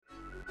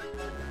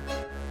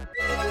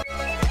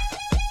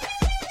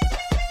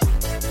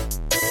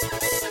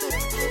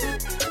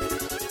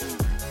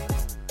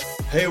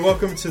Hey,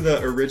 welcome to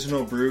the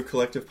Original Brew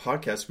Collective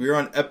podcast. We are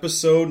on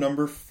episode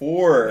number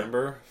 4.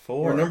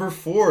 We're number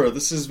 4.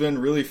 This has been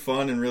really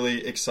fun and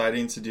really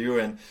exciting to do.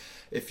 And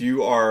if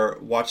you are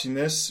watching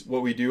this,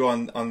 what we do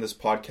on this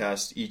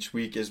podcast each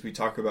week is we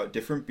talk about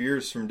different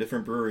beers from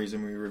different breweries,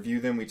 and we review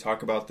them, we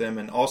talk about them,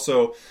 and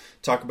also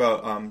talk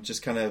about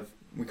just kind of,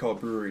 we call it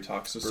brewery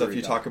talk, so stuff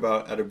you talk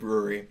about at a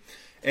brewery.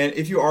 And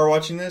if you are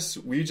watching this,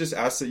 we just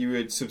ask that you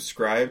would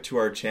subscribe to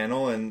our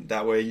channel, and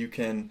that way you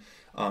can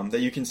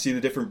see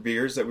the different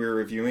beers that we're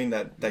reviewing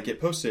that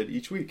get posted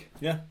each week.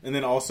 Yeah, and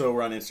then also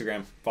we're on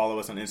Instagram. Follow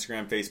us on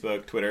Instagram,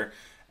 Facebook, Twitter,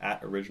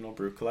 at Original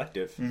Brew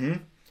Collective. Mm-hmm.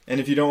 And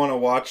if you don't want to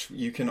watch,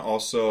 you can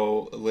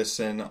also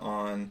listen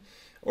on,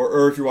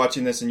 or if you're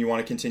watching this and you want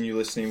to continue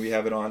listening, we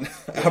have it on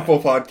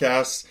Apple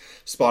Podcasts,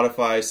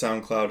 Spotify,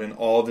 SoundCloud, and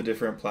all the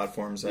different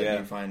platforms that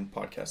you find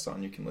podcasts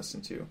on you can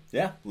listen to.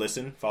 Yeah,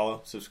 listen,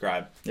 follow,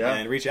 subscribe,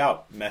 and reach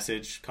out,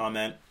 message,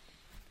 comment,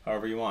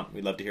 however you want.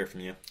 We'd love to hear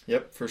from you.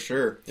 Yep, for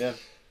sure. Yeah.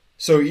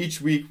 So each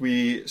week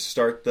we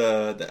start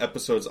the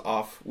episodes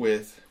off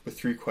with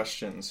 3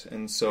 questions,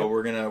 and so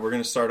we're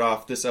gonna start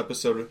off this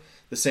episode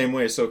the same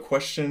way. So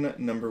question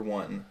number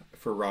 1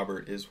 for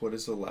Robert is, what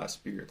is the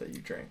last beer that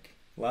you drank?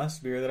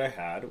 Last beer that I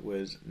had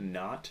was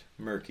Not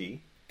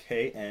Murky,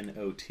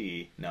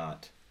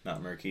 Knot,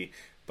 not Murky.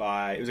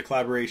 It was a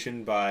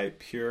collaboration by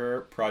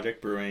Pure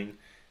Project Brewing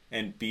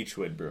and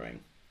Beechwood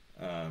Brewing.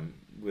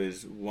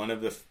 Was one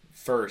of the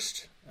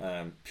first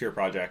Pure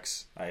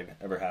projects I've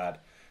ever had.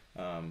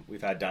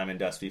 We've had Diamond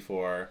Dust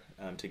before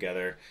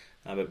together,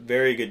 but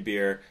very good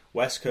beer.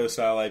 West Coast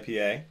style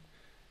IPA.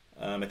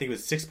 I think it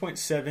was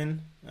 6.7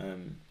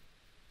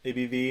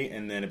 ABV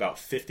and then about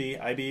 50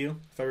 IBU,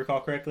 if I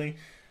recall correctly.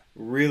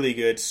 Really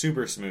good,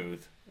 super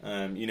smooth.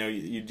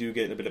 You do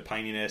get a bit of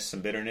pininess,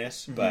 some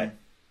bitterness, but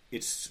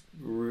it's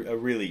a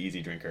really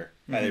easy drinker.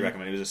 Highly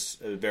recommend. It was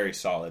a very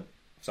solid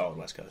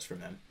West Coast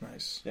from them.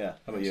 Nice. Yeah.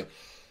 How about you?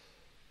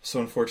 So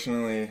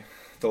unfortunately,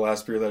 the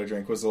last beer that I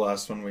drank was the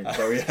last one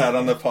that we had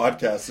on the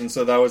podcast, and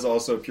so that was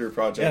also Pure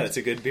Project. Yeah, it's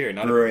a good beer.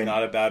 Not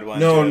a bad one.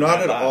 No, not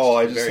at all.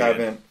 I just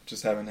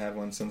haven't had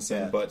one since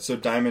then. But so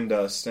Diamond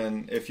Dust,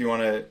 and if you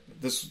want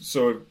to,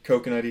 so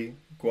coconutty,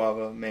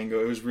 guava, mango.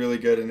 It was really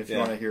good, and if you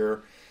want to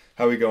hear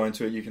how we go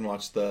into it, you can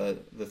watch the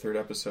third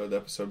episode, the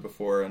episode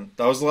before, and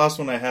that was the last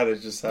one I had. I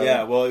just haven't.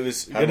 Yeah, well, it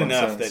was good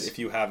enough that if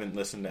you haven't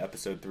listened to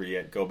episode 3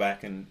 yet, go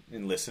back and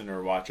listen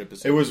or watch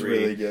episode 3. It was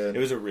really good. It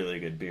was a really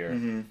good beer.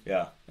 Mm-hmm.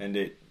 Yeah,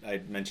 and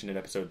I mentioned in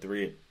episode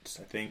 3.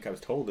 I think I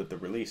was told at the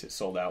release it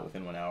sold out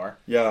within 1 hour.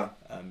 Yeah,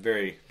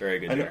 very very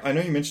good beer. I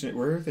know you mentioned it.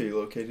 Where are they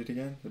located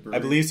again? I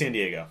believe San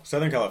Diego,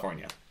 Southern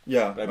California.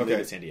 Yeah, but I believe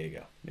it's San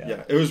Diego.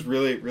 Yeah, it was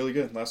really really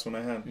good. Last one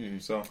I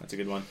had. So that's a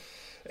good one.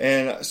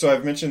 And so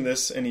I've mentioned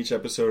this in each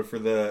episode. For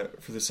the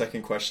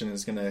second question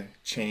is going to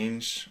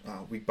change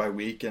week by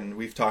week, and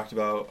we've talked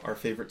about our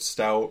favorite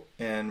stout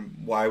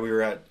and why we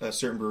were at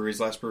certain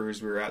breweries, last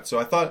breweries we were at. So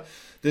I thought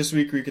this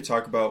week we could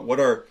talk about what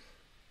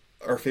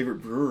our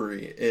favorite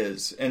brewery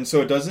is, and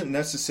so it doesn't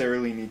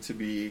necessarily need to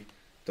be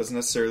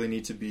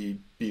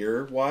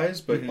beer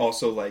wise, but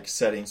also like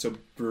setting. So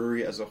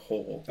brewery as a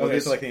whole. Okay,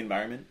 so like the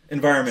environment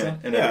and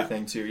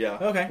everything too. Yeah.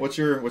 Okay. What's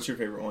your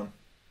favorite one?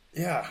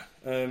 Yeah,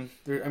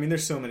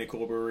 there's so many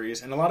cool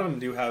breweries, and a lot of them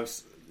do have,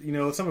 some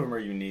of them are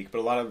unique, but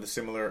a lot of the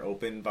similar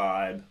open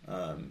vibe,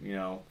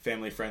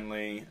 family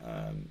friendly,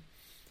 a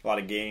lot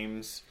of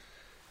games,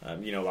 a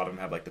lot of them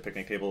have like the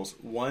picnic tables.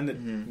 One that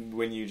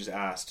when you just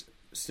asked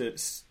that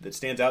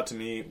stands out to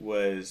me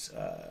was,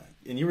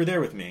 and you were there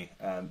with me,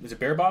 was it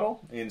Bear Bottle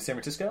in San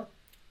Francisco?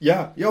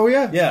 Yeah. Oh,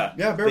 yeah. Yeah.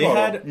 Bear Bottle. They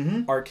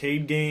had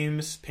arcade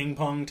games, ping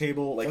pong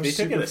table. Like, they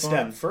took it a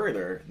step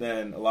further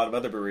than a lot of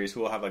other breweries who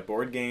will have, like,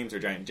 board games or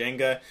giant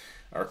Jenga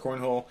or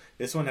cornhole.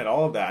 This one had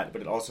all of that,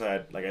 but it also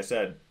had, like I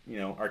said,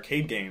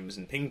 arcade games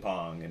and ping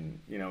pong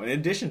and, in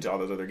addition to all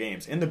those other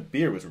games. And the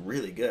beer was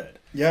really good.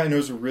 Yeah, and it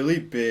was a really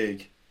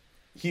big,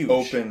 huge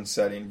open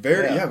setting.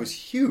 It was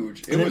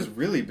huge. It was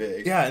really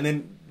big. Yeah, and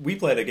then we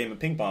played a game of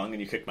ping pong,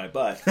 and you kicked my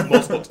butt.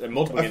 Multiple games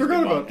of ping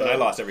pong, and I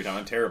lost every time.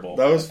 I'm terrible.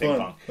 That was ping fun.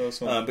 Pong. That was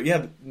fun. But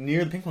yeah,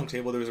 near the ping pong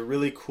table, there was a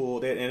really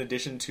cool. In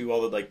addition to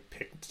all the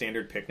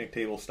standard picnic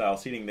table style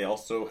seating, they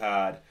also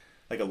had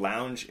like a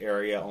lounge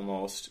area,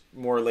 almost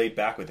more laid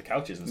back with the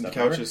couches and stuff. The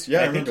couches,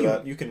 yeah, I remember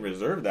that. You can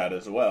reserve that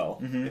as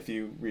well if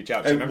you reach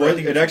out.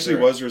 It actually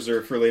was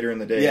reserved for later in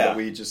the day, but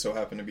we just so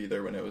happened to be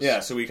there when it was. Yeah,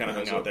 so we kind of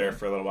hung out there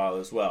for a little while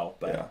as well.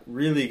 But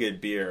really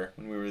good beer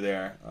when we were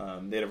there.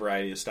 They had a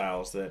variety of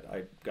styles that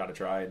I got to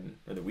try,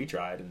 or that we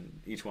tried, and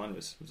each one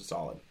was a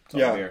solid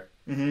beer.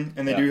 Mm-hmm.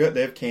 And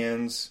they have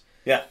cans.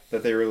 Yeah,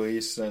 that they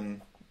release,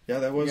 and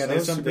that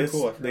was super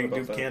cool. They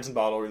do cans and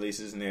bottle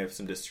releases, and they have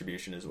some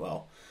distribution as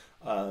well.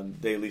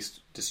 They at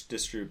least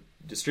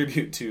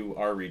distribute to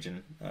our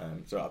region,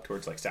 so up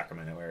towards like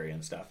Sacramento area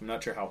and stuff. I'm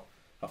not sure how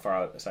far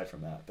out aside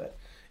from that, but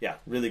yeah,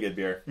 really good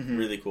beer,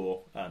 really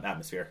cool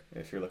atmosphere.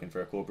 If you're looking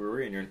for a cool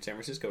brewery and you're in the San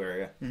Francisco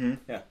area, yeah.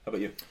 How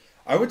about you?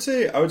 I would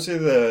say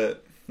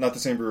not the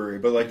same brewery,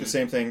 but like the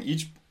same thing.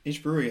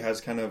 Each brewery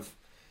has kind of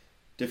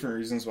different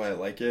reasons why I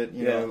like it.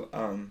 You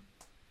know,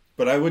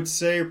 But I would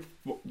say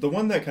the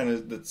one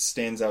that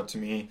stands out to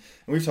me,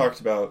 and we've talked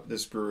about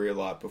this brewery a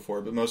lot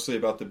before, but mostly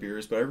about the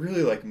beers, but I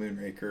really like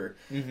Moonraker.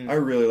 Mm-hmm. I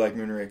really like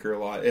Moonraker a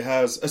lot. It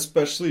has,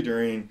 especially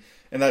during,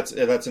 and that's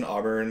in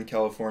Auburn,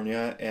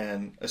 California,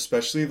 and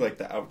especially like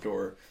the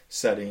outdoor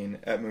setting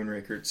at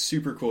Moonraker. It's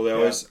super cool. They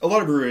always, a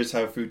lot of breweries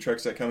have food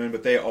trucks that come in,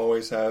 but they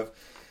always have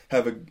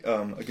a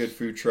good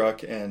food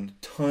truck and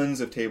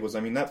tons of tables.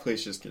 I mean, that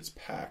place just gets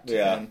packed.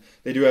 Yeah. And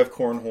they do have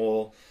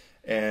cornhole.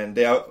 And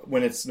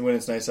when it's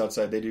nice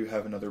outside, they do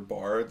have another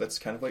bar that's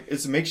kind of like,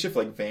 it's a makeshift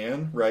like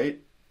van,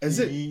 right? Is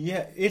it?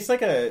 Yeah, it's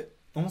like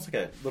almost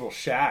like a little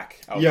shack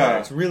out there.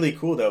 It's really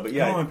cool though. But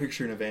yeah, I'm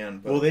picturing a van.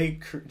 But... Well, they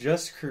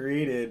just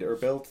created or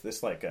built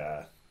this like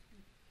I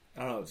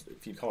don't know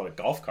if you'd call it a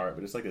golf cart,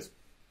 but it's like this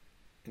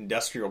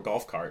industrial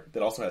golf cart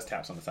that also has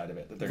taps on the side of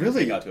it that they're going to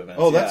take out to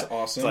events. Oh, that's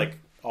awesome! It's like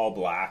all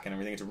black and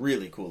everything. It's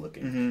really cool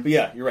looking. Mm-hmm. But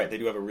yeah, you're right. They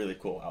do have a really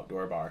cool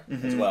outdoor bar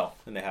as well,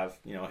 and they have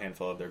a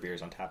handful of their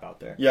beers on tap out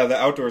there. Yeah, the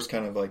outdoor is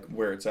kind of like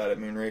where it's at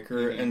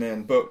Moonraker, and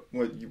then but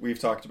what we've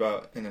talked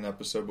about in an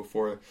episode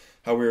before,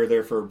 how we were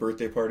there for a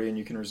birthday party, and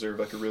you can reserve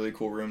like a really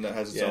cool room that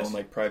has its own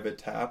like private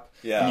tap.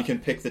 Yeah, and you can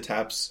pick the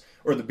taps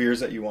or the beers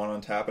that you want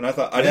on tap. And I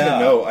thought I didn't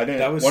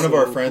know. One of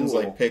our friends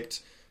like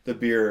picked the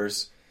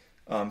beers.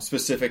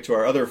 Specific to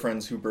our other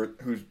friends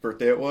whose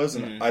birthday it was,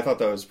 and I thought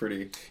that was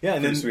pretty sweet. I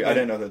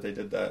didn't know that they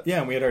did that. Yeah,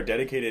 and we had our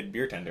dedicated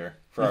beer tender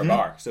for our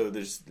bar. So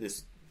there's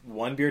this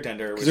one beer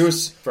tender. Because it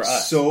was for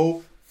us.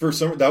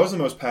 That was the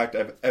most packed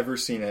I've ever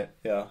seen it.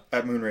 Yeah.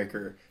 At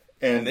Moonraker.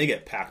 And they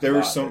get packed. There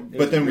were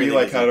but then we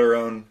had our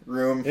own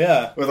room.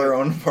 Yeah. With our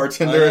own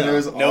bartender, and it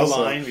was no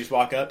line. We just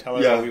walk up, tell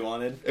her what we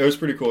wanted. It was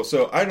pretty cool.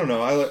 So I don't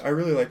know. I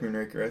really like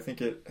Moonraker. I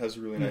think it has a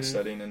really nice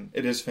setting, and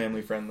it is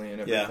family friendly and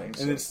everything.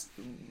 Yeah, and it's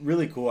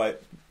really cool.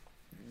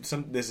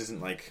 This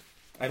isn't like,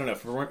 I don't know,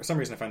 for some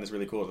reason I find this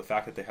really cool, the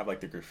fact that they have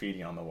like the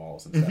graffiti on the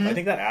walls and stuff. I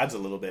think that adds a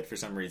little bit for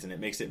some reason. It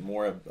makes it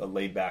more of a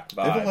laid back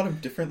vibe. They have a lot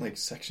of different like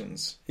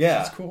sections.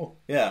 Yeah. It's cool.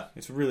 Yeah.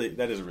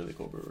 That is a really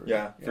cool brewery.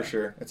 Yeah, for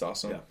sure. It's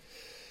awesome. Yeah.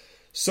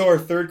 So our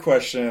third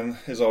question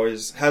has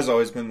always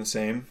been the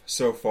same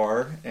so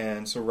far.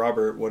 And so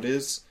Robert, what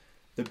is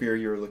the beer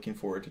you're looking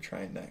forward to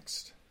trying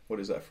next? What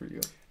is that for you?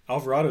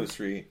 Alvarado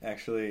Street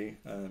actually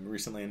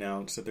recently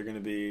announced that they're going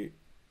to be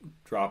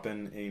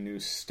dropping a new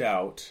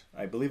stout,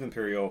 I believe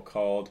Imperial,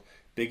 called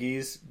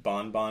Biggie's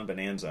Bon Bon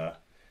Bonanza.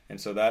 And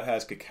so that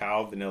has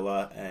cacao,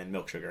 vanilla, and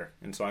milk sugar.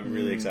 And so I'm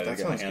really excited to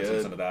get my hands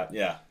on some of that.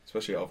 Yeah.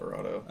 Especially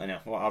Alvarado. I know.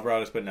 Well,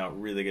 Alvarado's putting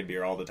out really good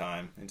beer all the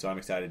time. And so I'm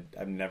excited.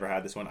 I've never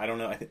had this one. I don't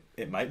know. I think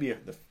it might be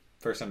the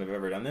first time I've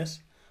ever done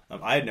this.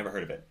 I had never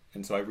heard of it.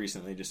 And so I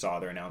recently just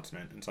saw their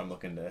announcement. And so I'm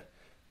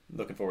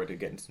looking forward to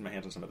getting my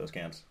hands on some of those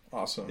cans.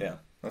 Awesome. Yeah.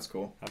 That's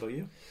cool. How about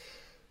you?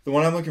 The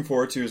one I'm looking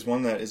forward to is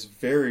one that is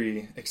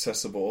very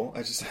accessible.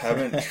 I just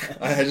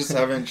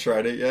haven't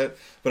tried it yet,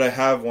 but I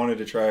have wanted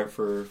to try it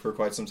for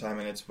quite some time,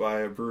 and it's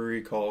by a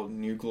brewery called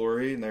New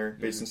Glory, and they're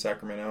based in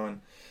Sacramento, and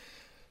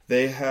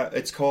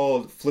it's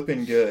called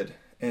Flippin' Good,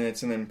 and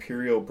it's an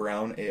Imperial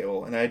Brown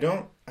Ale, and I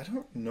don't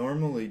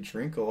normally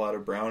drink a lot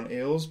of brown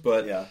ales,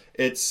 but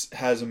it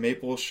has a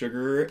maple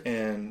sugar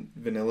and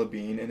vanilla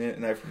bean in it,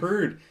 and I've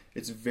heard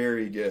it's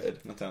very good.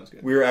 That sounds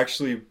good. We were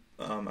actually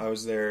I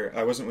was there.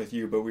 I wasn't with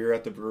you, but we were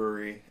at the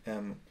brewery,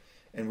 and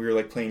we were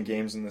like playing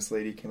games. And this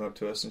lady came up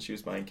to us, and she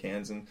was buying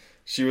cans, and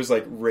she was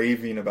like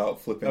raving about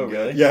Flippin' Good.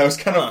 Really? Yeah, it was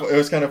kind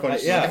of fun.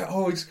 She's like,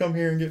 always come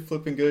here and get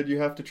Flippin' Good. You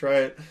have to try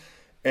it.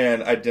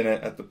 And I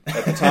didn't at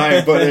the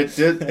time, but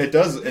it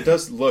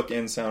does look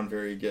and sound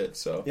very good.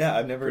 So yeah,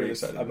 I've never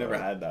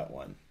had that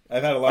one.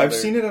 I've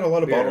seen it at a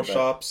lot of bottle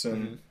shops,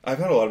 and I've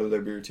had a lot of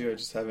their beer too. I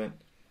just haven't.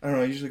 I don't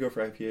know. I usually go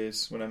for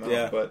IPAs when I'm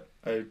out, but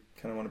I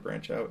kind of want to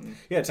branch out. And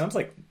it sounds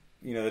like.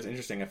 That's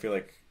interesting. I feel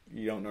like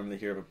you don't normally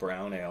hear of a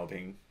brown ale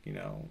being,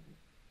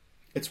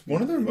 it's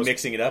one of their most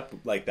mixing it up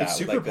like that. It's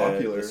super with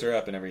popular. The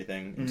syrup and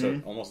everything. Mm-hmm. So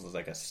it almost is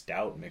like a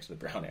stout mixed with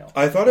brown ale.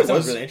 I thought it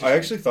was. Really I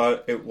actually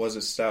thought it was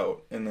a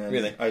stout, and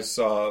then I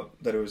saw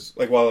that it was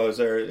like while I was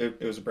there,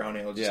 it was a brown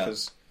ale, just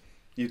because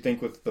you'd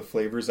think with the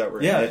flavors that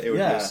were in it, it would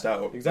be a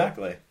stout.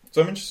 Exactly.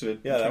 So I'm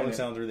interested. Yeah, that one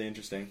sounds really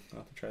interesting.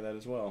 I'll have to try that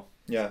as well.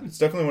 Yeah, it's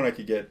definitely one I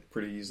could get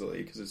pretty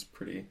easily because it's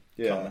pretty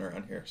common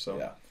around here. So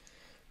yeah.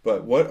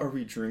 But what are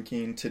we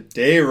drinking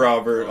today,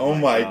 Robert? Oh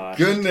my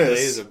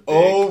goodness.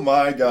 Oh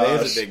my gosh.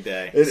 Today is a big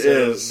day. It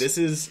is. This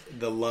is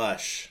the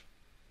Lush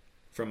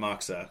from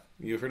Moxa.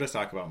 You've heard us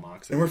talk about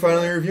Moxa. And we're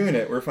finally reviewing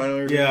it. We're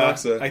finally reviewing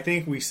Moxa. I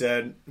think we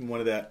said in one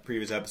of the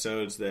previous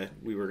episodes that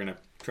we were going to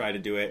try to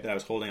do it, that I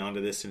was holding on to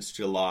this since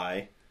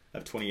July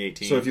of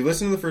 2018. So if you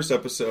listen to the first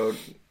episode...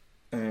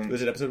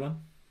 Was it episode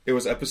 1? It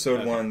was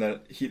episode 1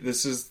 that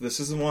this is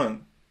the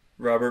one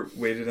Robert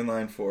waited in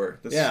line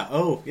for. Yeah.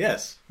 Oh,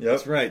 yes. Yep.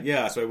 That's right.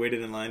 Yeah. So I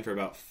waited in line for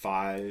about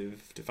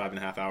 5 to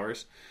 5.5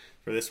 hours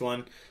for this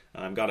one.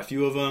 Got a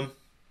few of them.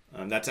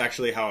 That's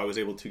actually how I was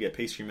able to get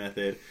Pastry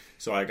Method.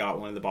 So I got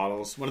one of the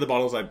bottles. One of the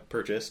bottles I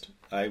purchased,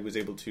 I was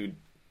able to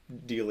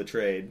deal a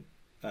trade,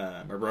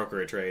 or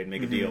broker a trade,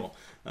 make a deal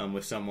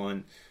with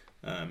someone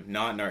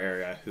not in our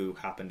area who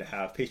happened to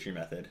have Pastry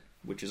Method.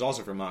 which is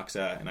also from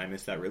Moxa, and I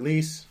missed that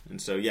release.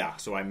 And so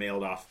I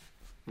mailed off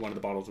one of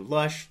the bottles with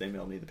Lush. They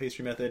mailed me the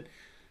Pastry Method.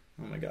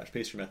 Oh my gosh,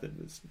 Pastry Method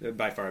was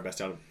by far the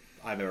best I've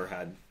ever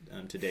had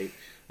to date.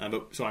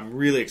 So I'm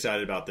really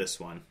excited about this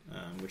one,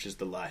 which is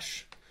the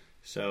Lush.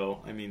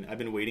 So, I mean, I've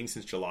been waiting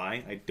since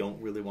July. I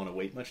don't really want to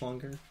wait much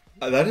longer.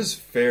 That is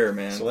fair,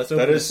 man. So let's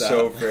open this up.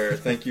 So fair.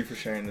 Thank you for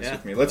sharing this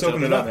with me. Let's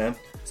open it up, man.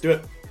 Let's do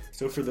it.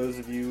 So for those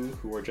of you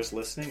who are just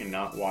listening and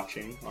not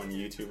watching on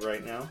YouTube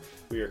right now,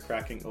 we are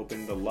cracking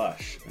open the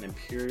Lush, an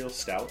Imperial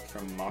Stout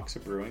from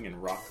Moxa Brewing in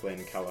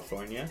Rocklin,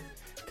 California,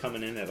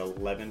 coming in at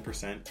 11%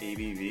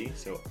 ABV,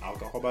 so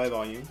alcohol by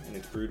volume, and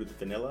it's brewed with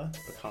vanilla,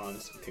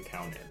 pecans, and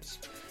cacao nibs.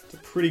 It's a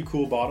pretty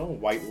cool bottle,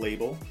 white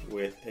label,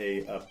 with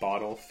a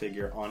bottle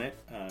figure on it,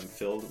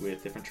 filled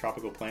with different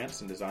tropical plants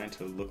and designed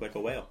to look like a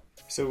whale.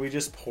 So we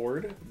just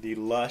poured the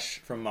Lush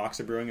from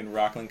Moxa Brewing in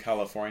Rocklin,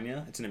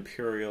 California. It's an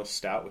Imperial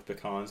Stout with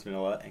pecans,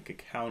 vanilla, and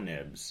cacao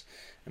nibs.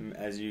 And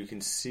as you can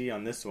see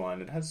on this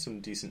one, it has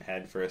some decent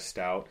head for a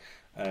stout.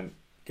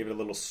 Give it a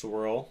little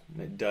swirl.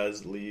 It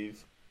does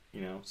leave,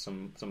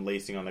 some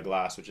lacing on the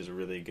glass, which is a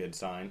really good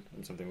sign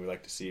and something we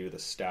like to see with a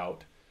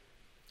stout.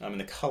 And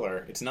the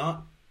color, it's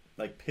not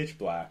like pitch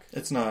black.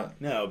 It's not.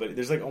 No, but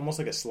there's like almost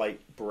like a slight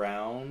dark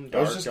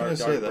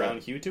brown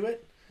hue to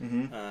it.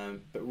 Mm-hmm.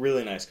 But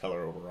really nice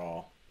color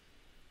overall.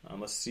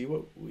 Let's see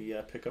what we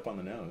pick up on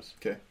the nose.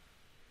 Okay,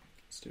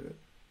 let's do it.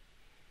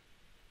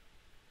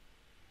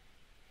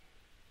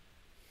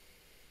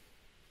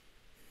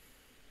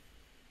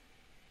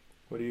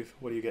 What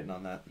are you getting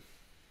on that?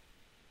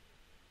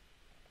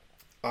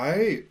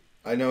 I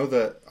know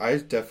that I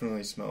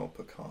definitely smell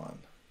pecan.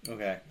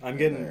 Okay, I'm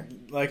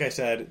getting, like I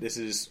said, this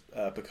is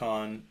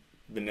pecan,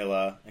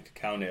 vanilla, and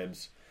cacao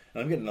nibs,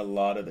 and I'm getting a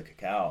lot of the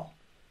cacao.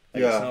 It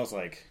smells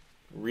like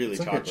really chocolatey.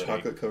 It's like a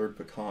chocolate-covered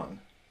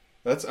pecan.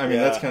 That's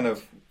kind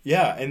of...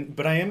 Yeah,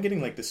 but I am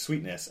getting like the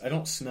sweetness. I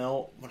don't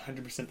smell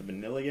 100% the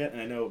vanilla yet,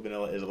 and I know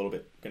vanilla is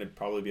going to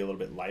probably be a little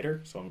bit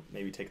lighter, so I'll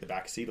maybe take the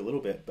back seat a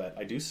little bit, but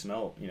I do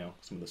smell,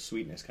 some of the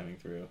sweetness coming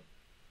through.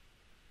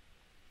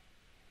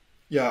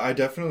 Yeah, I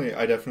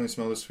definitely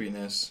smell the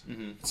sweetness.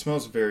 Mm-hmm. It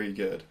smells very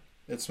good.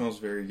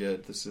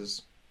 This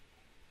is...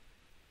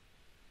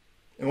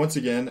 And once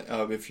again,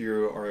 if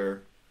you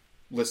are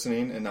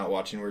listening and not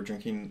watching, we're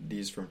drinking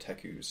these from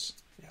Teku's.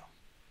 Yeah.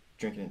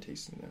 Drinking and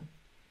tasting them.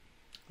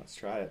 Let's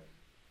try it.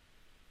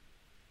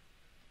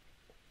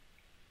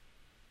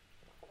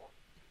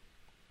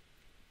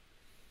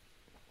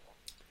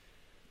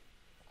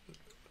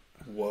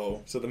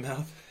 Whoa. So the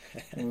mouth...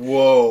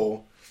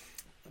 Whoa.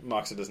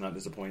 Moxa does not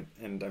disappoint,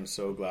 and I'm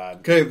so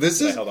glad I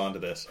held on to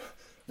this.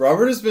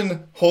 Robert has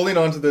been holding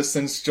on to this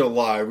since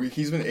July.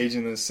 He's been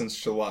aging this since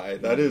July.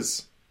 That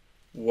is...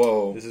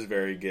 Whoa. This is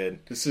very good.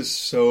 This is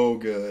so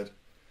good.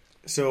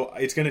 So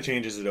it's going to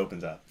change as it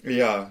opens up.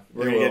 Yeah,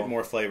 we're going to get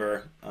more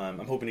flavor. I'm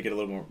hoping to get a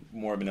little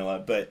more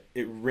vanilla, but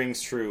it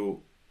rings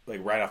true,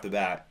 like right off the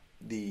bat,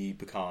 the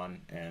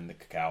pecan and the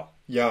cacao.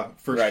 Yeah,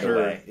 for right sure.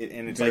 Away.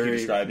 And it's like you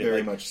described it. Very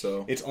like, much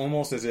so. It's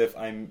almost as if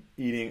I'm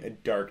eating a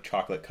dark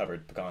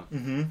chocolate-covered pecan.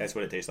 Mm-hmm. That's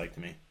what it tastes like to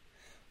me.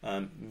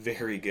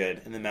 Very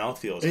good. And the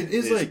mouthfeel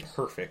is like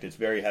perfect. It's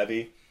very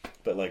heavy,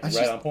 but like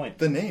right on point.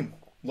 The name.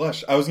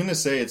 Lush. I was going to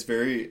say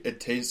it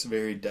tastes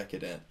very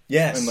decadent.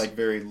 Yes. And like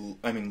very,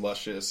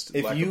 luscious,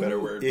 lack of a better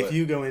word. If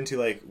you go into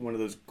like one of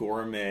those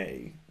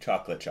gourmet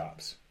chocolate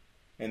shops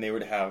and they were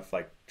to have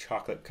like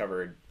chocolate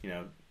covered,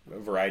 a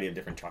variety of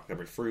different chocolate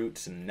covered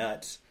fruits and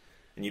nuts,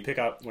 and you pick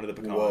out one of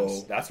the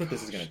pecans, that's what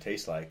this is going to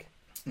taste like.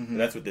 Mm-hmm.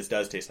 That's what this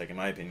does taste like, in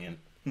my opinion.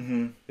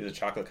 Mm-hmm. It's a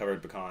chocolate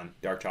covered pecan,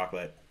 dark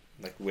chocolate,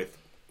 like with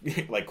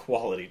like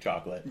quality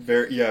chocolate.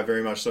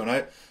 Very much so.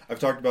 And I've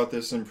talked about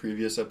this in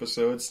previous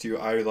episodes too.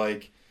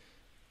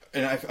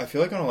 And I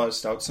feel like on a lot of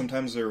stouts,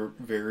 sometimes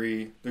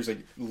there's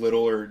like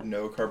little or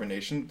no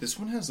carbonation. This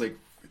one has like,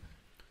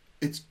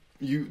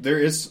 there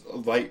is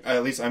light,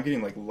 at least I'm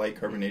getting like light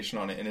carbonation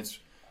on it, and it's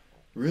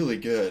really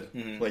good.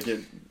 Mm-hmm. Like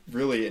it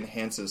really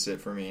enhances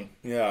it for me.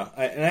 Yeah.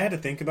 I had to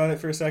think about it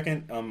for a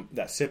second.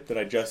 That sip that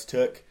I just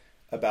took,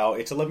 it's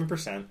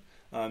 11%.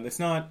 It's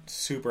not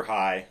super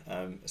high,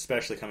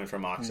 especially coming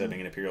from Moxa,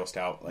 being an Imperial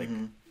Stout. Like,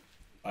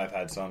 I've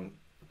had some,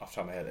 off the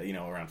top of my head,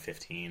 around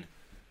 15,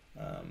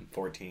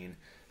 14.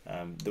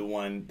 The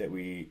one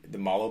the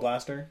Malo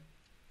Blaster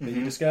that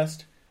you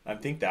discussed, I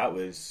think that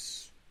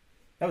was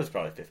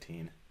probably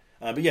 15.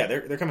 But yeah,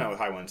 they're coming out with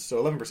high ones.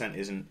 So 11%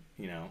 isn't,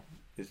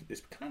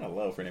 is kind of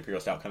low for an Imperial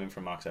Stout coming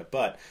from Moxa.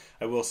 But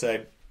I will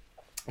say,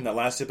 in that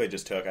last sip I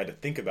just took, I had to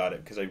think about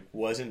it because I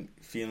wasn't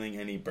feeling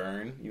any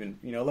burn. Even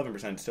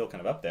 11% is still kind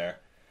of up there,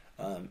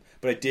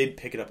 but I did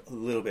pick it up a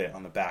little bit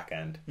on the back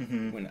end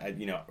when I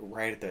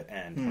right at the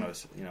end when I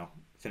was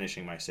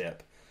finishing my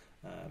sip.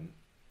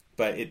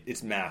 But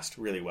it's masked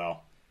really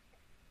well.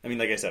 I mean,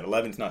 like I said,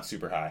 11's not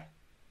super high.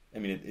 I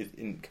mean, it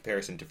in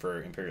comparison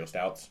for Imperial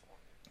Stouts,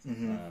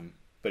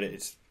 but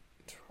it's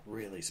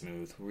really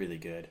smooth, really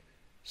good.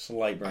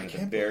 Slight burn at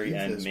the very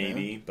end,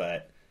 maybe,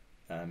 but.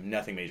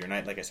 Nothing major.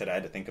 And like I said, I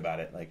had to think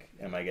about it. Like,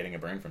 am I getting a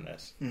burn from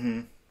this?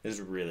 Mm-hmm. This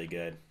is really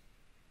good.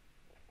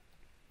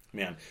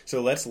 Man,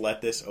 so let's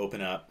let this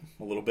open up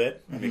a little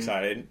bit. I'm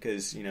excited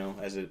because,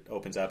 as it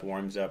opens up,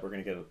 warms up, we're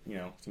going to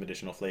get, some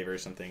additional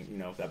flavors,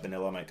 something, that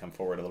vanilla might come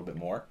forward a little bit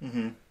more.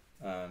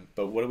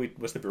 But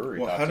what's the brewery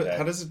talk today?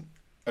 How does it,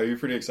 are you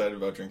pretty excited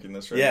about drinking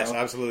this right now? Yes,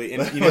 absolutely.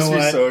 And that must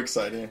be so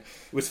exciting.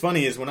 What's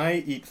funny is when I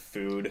eat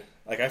food,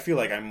 I feel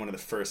like I'm one of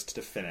the first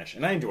to finish,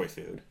 and I enjoy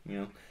food,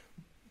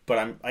 but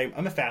I'm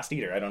a fast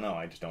eater. I don't know.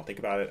 I just don't think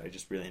about it. I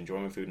just really enjoy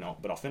my food,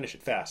 but I'll finish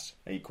it fast.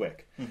 I eat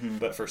quick.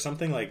 But for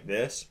something like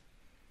this,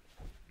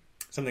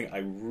 something I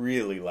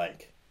really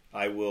like,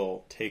 I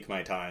will take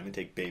my time and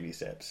take baby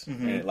sips,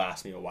 and it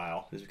lasts me a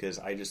while, just because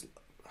I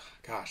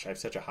have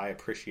such a high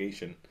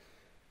appreciation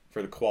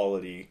for the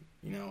quality,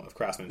 of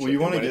craftsmanship. Well, you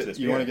want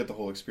to get the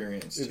whole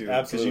experience too,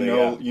 because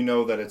you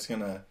know that it's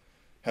gonna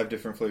have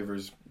different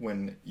flavors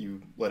when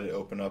you let it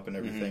open up and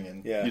everything,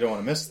 and you don't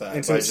want to miss that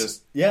by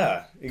just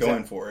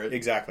going for it.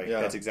 Exactly,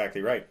 that's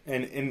exactly right.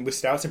 And with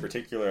stouts in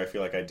particular, I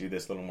feel like I do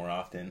this a little more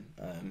often.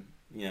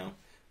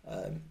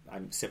 I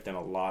sip them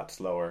a lot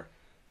slower.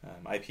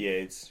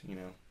 IPAs,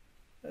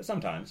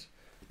 sometimes,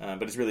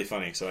 but it's really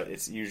funny. So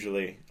it's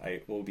usually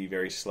I will be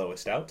very slow with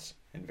stouts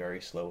and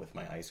very slow with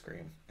my ice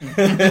cream.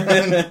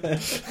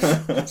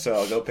 So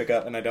I'll go pick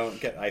up, and I don't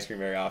get ice cream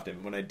very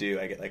often. When I do,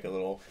 I get like a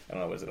little, I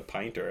don't know, was it a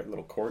pint or a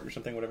little quart or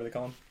something, whatever they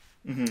call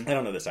them. I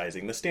don't know the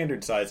sizing. The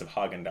standard size of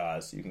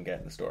Haagen-Dazs you can get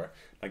in the store.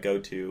 My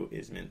go-to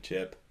is mint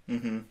chip.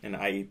 And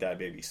I eat that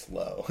baby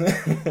slow.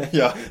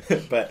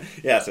 But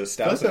so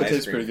stouts and ice cream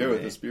tastes pretty good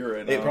with this beer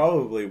right now. It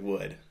probably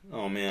would.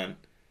 Oh man.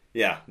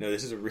 Yeah, no,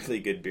 this is a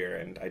really good beer,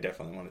 and I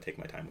definitely want to take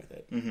my time with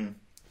it.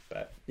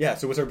 But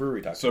so what's our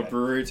brewery talk today? So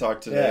brewery talk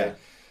today.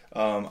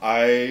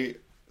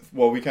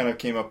 We kind of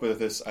came up with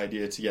this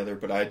idea together,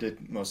 but I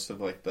did most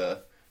of like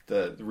the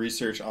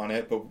research on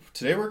it. But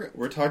today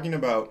we're talking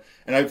about,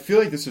 and I feel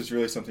like this is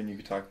really something you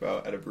could talk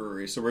about at a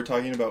brewery. So we're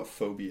talking about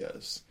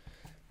phobias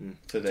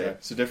today.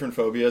 Right. So different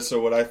phobias. So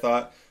what I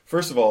thought,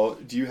 first of all,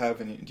 do you have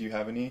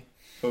any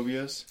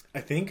phobias? I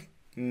think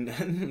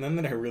none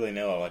that I really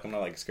know. Like, I'm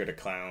not like scared of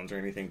clowns or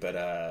anything,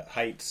 but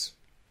heights,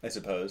 I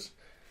suppose.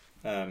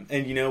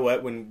 And you know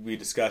what? When we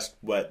discussed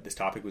what this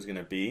topic was going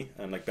to be,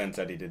 like Ben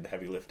said, he did the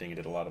heavy lifting, he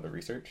did a lot of the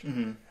research.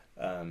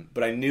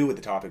 But I knew what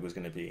the topic was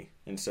going to be,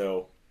 and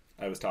so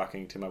I was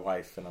talking to my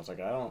wife, and I was like,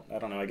 I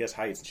don't know, I guess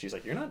heights. And she's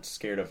like, you're not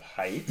scared of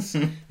heights,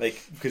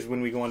 like, because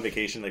when we go on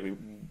vacation, like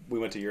we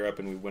went to Europe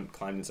and we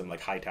climbed in some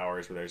like high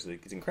towers where there's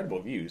like these incredible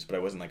views, but I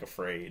wasn't like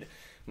afraid.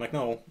 I'm like,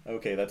 no,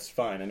 okay, that's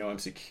fine. I know I'm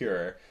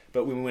secure.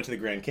 But when we went to the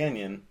Grand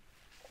Canyon,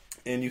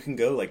 and you can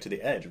go like to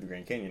the edge of the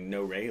Grand Canyon,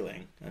 no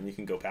railing, and you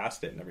can go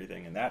past it and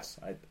everything, and I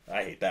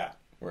hate that.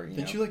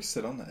 Did you like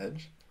sit on the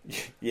edge?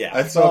 Yeah,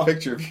 I saw a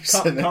picture of you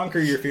sitting. Conquer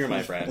your fear,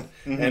 my friend.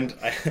 And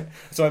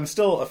so I'm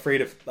still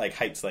afraid of like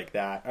heights like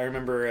that. I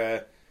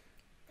remember,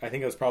 I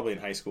think I was probably in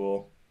high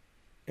school,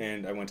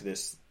 and I went to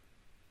this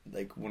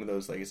like one of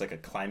those like it's like a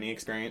climbing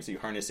experience. So you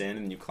harness in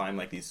and you climb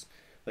like these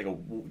like a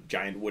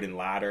giant wooden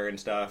ladder and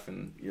stuff,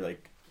 and you're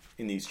like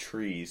in these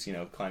trees,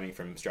 climbing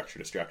from structure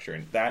to structure.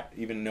 And that,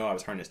 even though I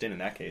was harnessed in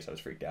that case, I was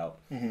freaked out.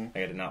 I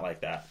did not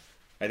like that.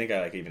 I think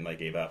I even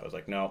gave up. I was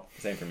like, no,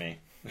 same for me.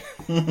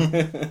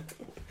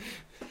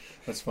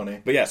 That's funny.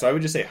 But yeah, so I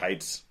would just say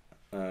heights.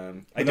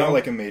 I don't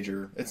like a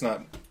major. It's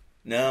not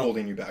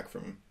holding you back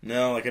from.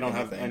 No, like I don't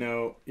anything. Have. I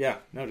know. Yeah,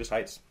 no, just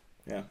heights.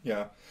 Yeah.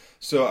 Yeah.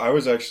 So I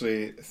was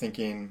actually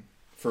thinking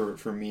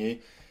for me,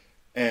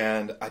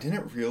 and I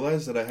didn't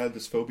realize that I had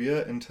this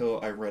phobia until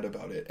I read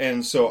about it.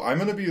 And so I'm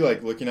gonna be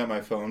like looking at my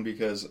phone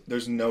because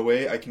there's no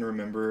way I can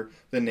remember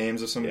the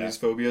names of some of these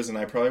phobias, and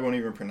I probably won't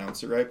even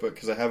pronounce it right, but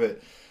because I have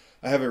it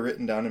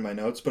written down in my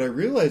notes. But I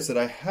realized that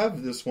I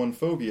have this one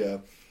phobia.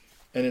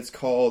 And it's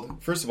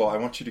called, first of all, I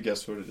want you to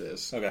guess what it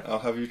is. Okay. I'll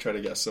have you try to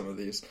guess some of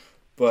these.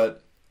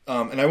 But,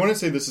 and I want to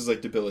say this is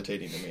like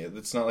debilitating to me.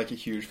 It's not like a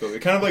huge phobia.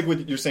 Kind of like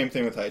with your same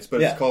thing with heights,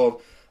 but it's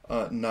called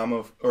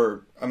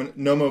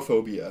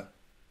nomophobia.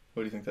 What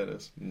do you think that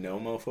is?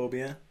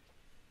 Nomophobia?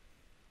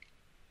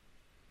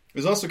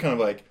 It's also kind of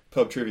like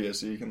pub trivia,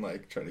 so you can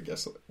like try to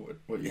guess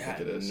what you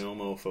think it is.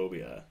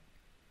 Nomophobia.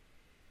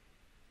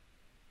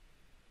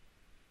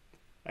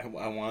 I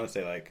want to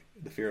say like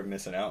the fear of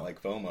missing out,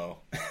 like FOMO.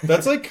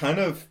 That's like kind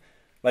of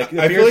like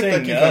the fear of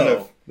saying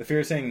no. The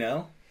fear of saying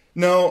no.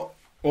 No.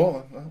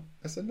 Well,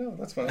 I said no.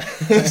 That's fine.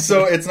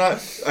 So it's not.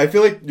 I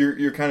feel like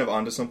you're kind of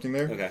onto something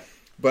there. Okay.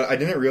 But I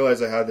didn't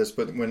realize I had this.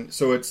 But it's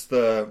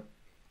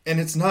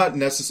not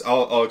necessary.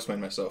 I'll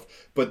explain myself.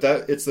 But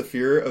it's the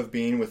fear of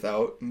being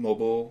without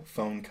mobile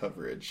phone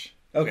coverage.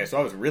 Okay, so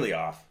I was really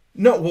off.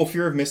 No, well,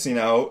 fear of missing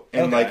out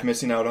and like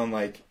missing out on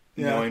like.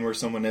 Knowing where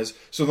someone is.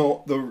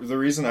 So the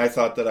reason I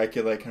thought that I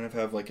could like kind of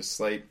have like a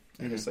slight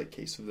I guess like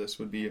case of this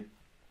would be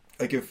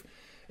like if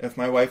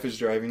my wife is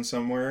driving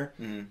somewhere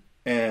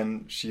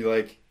and she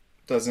like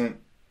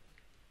doesn't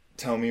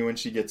tell me when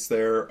she gets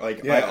there,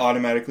 like I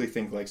automatically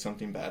think like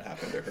something bad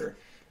happened to her.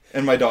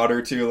 And my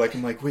daughter too, like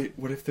I'm like, wait,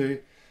 what if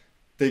they're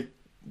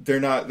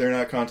not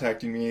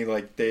contacting me,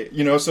 like they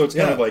so it's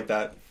kind of like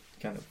that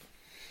kind of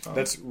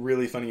That's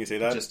really funny you say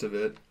that. Gist of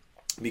it.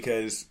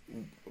 Because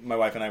my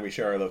wife and I, we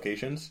share our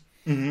locations.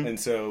 Mm-hmm. And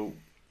so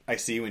I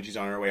see when she's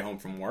on her way home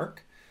from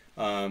work.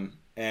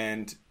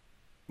 And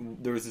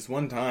there was this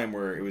one time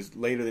where it was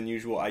later than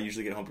usual. I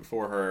usually get home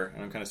before her,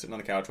 and I'm kind of sitting on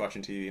the couch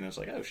watching TV, and I was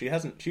like, oh, she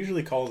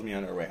usually calls me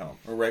on her way home,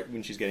 or right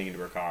when she's getting into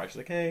her car. She's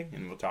like, hey,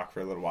 and we'll talk for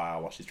a little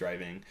while she's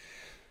driving.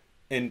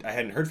 And I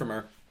hadn't heard from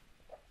her,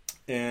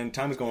 and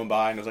time was going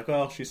by, and I was like,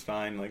 well, she's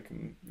fine, like,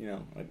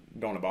 I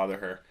don't want to bother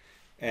her.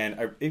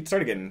 And it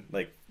started getting,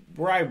 like,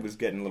 where I was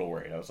getting a little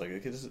worried. I was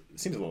like, this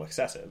seems a little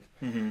excessive.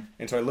 Mm-hmm.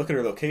 And so I look at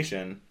her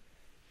location,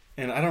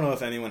 and I don't know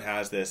if anyone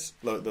has this,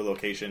 the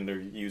location, to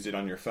use it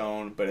on your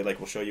phone, but it, like,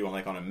 will show you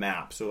on a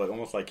map. So, like,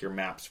 almost like your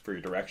maps for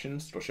your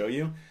directions, it'll show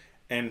you.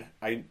 And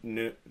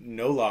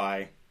no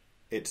lie,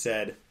 it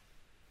said,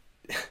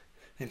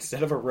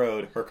 instead of a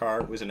road, her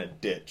car was in a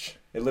ditch.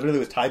 It literally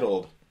was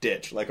titled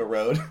ditch, like a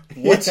road.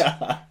 What?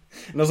 Yeah.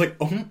 And I was like,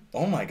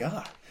 oh my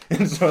God.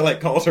 And so I,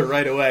 like, called her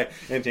right away,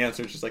 and she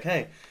answered, she's like,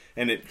 hey.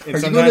 And Are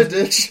you in a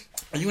ditch?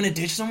 Are you in a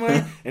ditch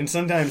somewhere? And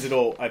sometimes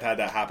I've had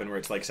that happen where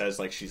it's like, says,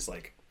 like, she's,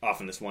 like,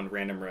 off on this one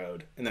random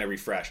road, and then I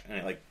refresh, and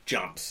it, like,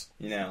 jumps,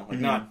 like,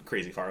 not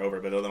crazy far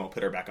over, but then I'll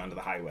put her back onto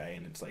the highway,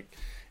 and it's, like,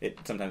 it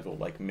sometimes will,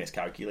 like,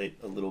 miscalculate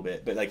a little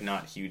bit, but, like,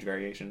 not huge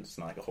variations. It's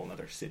not, like, a whole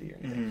other city or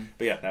anything.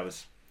 But, yeah, that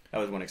was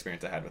one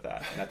experience I had with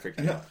that, and that freaked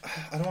me out.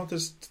 I don't want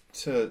this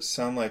to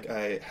sound like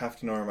I have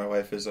to know where my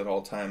wife is at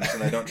all times,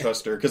 and I don't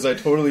trust her, because I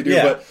totally do,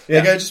 but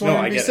like, I just want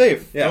her to be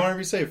safe. I want her to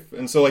be safe.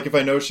 And so, like, if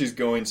I know she's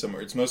going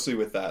somewhere, it's mostly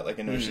with that. Like,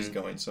 I know she's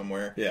going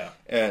somewhere. Yeah.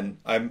 And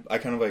I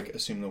kind of, like,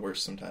 assume the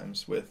worst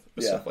sometimes with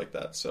stuff like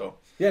that, so.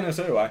 Yeah, no,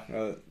 so do I.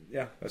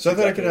 So I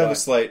thought I could have a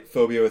slight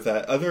phobia with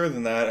that. Other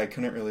than that, I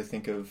couldn't really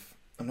think of...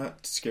 I'm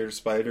not scared of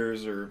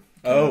spiders or...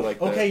 I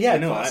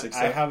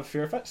have a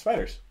fear of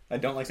spiders. I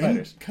don't like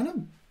spiders. Kind of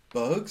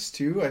bugs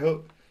too. I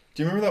hope.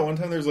 Do you remember that one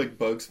time there was like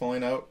bugs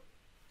falling out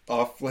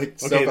off like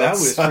stuff outside? That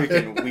was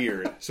freaking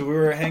weird. So we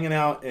were hanging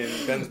out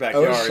in Ben's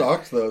backyard. I was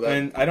shocked though.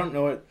 And I don't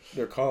know what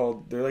they're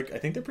called. They're like, I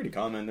think they're pretty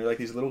common. They're like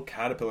these little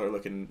caterpillar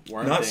looking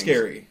worm Not things.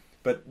 Scary.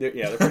 But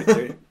they're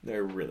pretty.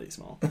 They're really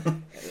small.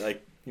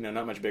 Like,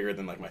 not much bigger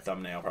than like my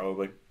thumbnail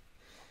probably.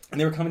 And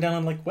they were coming down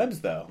on like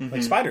webs though,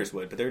 like spiders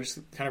would, but they were just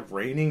kind of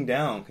raining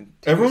down.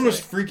 Everyone was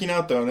freaking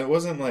out though, and it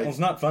wasn't like... Well, it's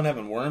not fun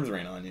having worms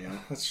rain on you.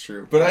 That's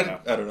true, but I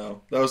don't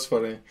know. That was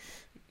funny.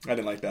 I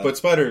didn't like that. But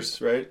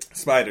spiders, right?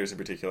 Spiders in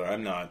particular,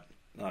 I'm not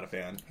a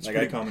fan. It's like,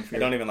 pretty common fear.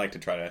 I don't even like to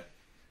try to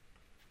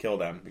kill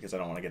them because I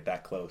don't want to get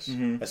that close.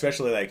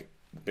 Especially like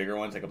bigger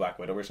ones, like a black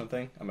widow or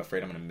something. I'm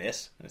afraid I'm going to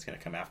miss and it's going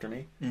to come after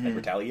me and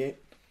retaliate.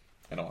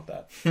 I don't want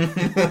that.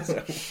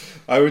 So.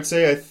 I would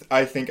say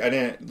I think I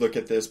didn't look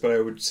at this, but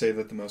I would say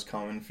that the most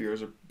common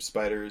fears are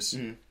spiders,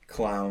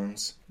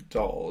 clowns,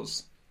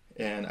 dolls,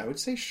 and I would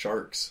say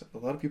sharks. A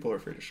lot of people are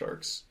afraid of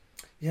sharks.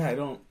 Yeah, I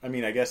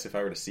guess if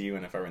I were to see you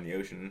and if I were in the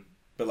ocean,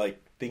 but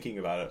like thinking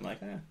about it, I'm like,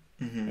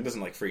 it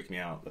doesn't like freak me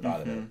out, the thought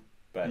of it.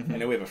 But I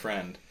know we have a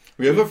friend.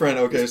 We have a friend.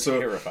 Okay,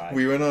 so terrified.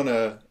 We went on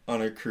a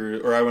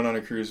cruise, or I went on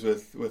a cruise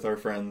with our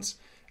friends,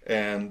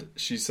 and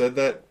she said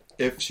that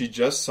if she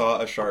just saw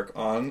a shark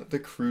on the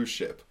cruise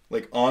ship,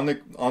 like on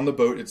the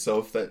boat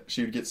itself, that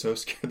she would get so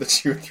scared that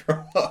she would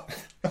throw up.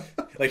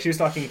 Like she was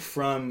talking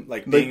from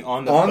like being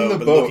on the boat,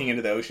 but looking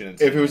into the ocean.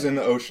 If it was in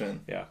the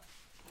ocean, yeah.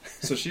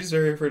 So she's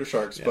very afraid of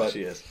sharks. Yeah, but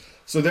she is.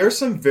 So there are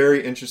some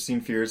very interesting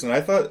fears, and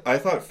I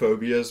thought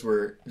phobias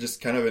were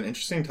just kind of an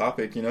interesting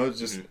topic.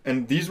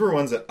 And these were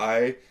ones that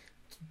I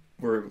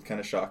were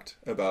kind of shocked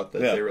about that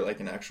they were like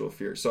an actual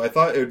fear. So I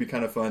thought it would be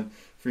kind of fun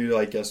for you to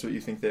like guess what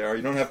you think they are.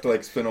 You don't have to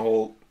like spend a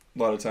whole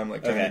lot of time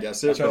like trying to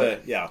guess it.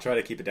 I'll try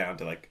to keep it down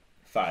to like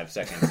 5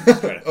 seconds.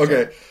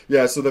 Okay.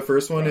 Yeah, so the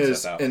first one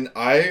is, and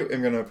I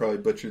am going to probably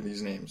butcher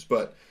these names,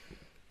 but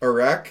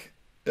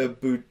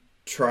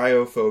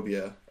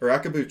arachabutyrophobia.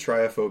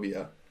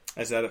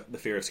 Is that the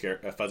fear of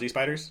fuzzy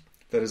spiders?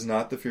 That is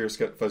not the fear of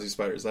fuzzy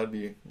spiders. That'd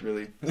be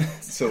really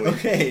silly.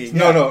 Okay.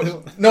 Yeah.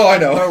 No, I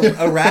know.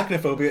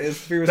 Arachnophobia is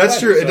fear of spiders.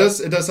 That's true. So.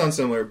 It does sound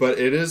similar, but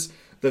it is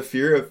the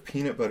fear of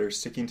peanut butter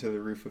sticking to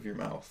the roof of your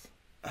mouth.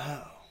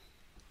 Oh.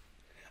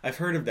 I've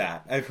heard of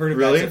that. I've heard of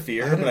really? That's a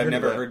fear, but I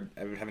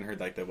haven't heard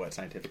like the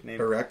scientific name.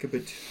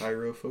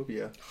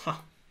 Arachabutyrophobia. Huh.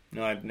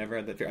 No, I've never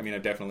had that fear. I mean,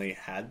 I've definitely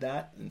had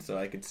that, and so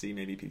I could see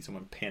maybe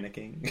someone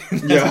panicking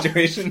in that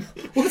situation.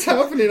 What's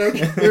happening?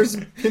 There's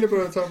peanut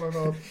butter on top of my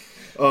mouth.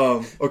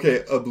 Okay,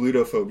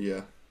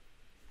 ablutophobia.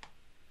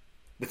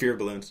 The fear of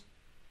balloons.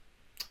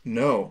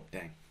 No.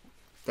 Dang.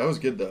 That was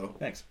good, though.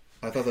 Thanks.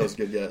 I thought that was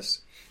good,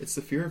 yes. It's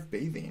the fear of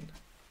bathing.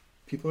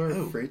 People are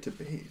afraid to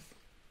bathe.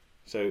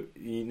 So,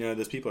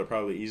 those people are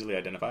probably easily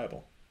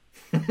identifiable.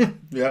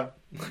 Yeah.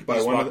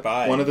 By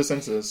one of the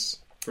senses.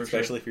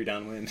 Especially if you're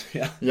downwind.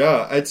 Yeah.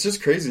 Yeah, it's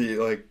just crazy,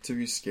 like, to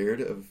be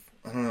scared of...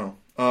 I don't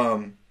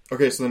know.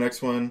 Okay, so the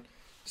next one,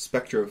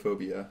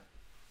 spectrophobia.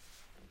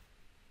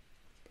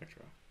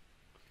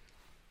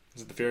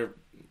 Is it the fear of...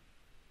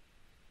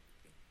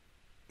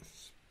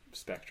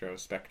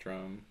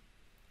 Spectrum?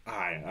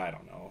 I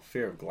don't know.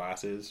 Fear of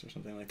glasses or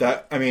something like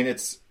that? I mean,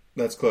 that's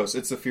close.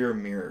 It's the fear of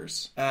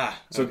mirrors.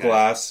 So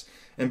glass.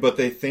 But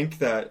they think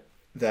that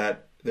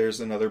there's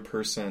another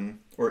person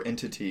or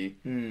entity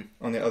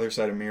on the other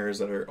side of mirrors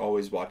that are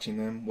always watching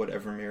them,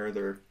 whatever mirror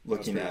they're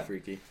looking at.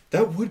 Freaky.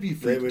 That would be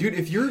freaky. Dude,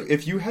 if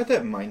you had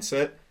that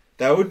mindset,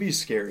 that would be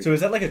scary. So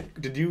is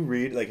that did you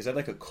read, is that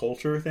like a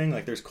culture thing?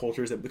 Like there's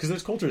cultures because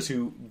there's cultures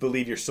who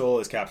believe your soul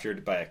is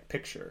captured by a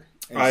picture.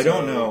 And I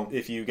don't know.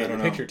 If you get your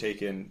picture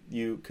taken,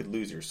 you could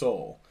lose your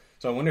soul.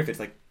 So I wonder if it's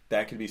like,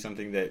 that could be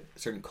something that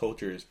certain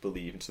cultures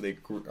believe, and so they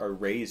are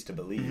raised to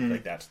believe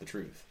like that's the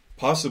truth.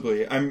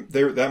 Possibly,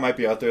 that might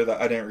be out there.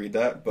 That I didn't read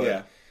that,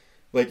 but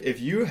like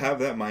if you have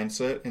that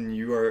mindset and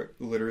you are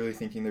literally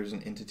thinking there's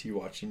an entity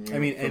watching you. I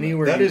mean,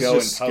 anywhere you go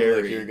in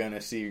public, you're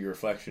gonna see your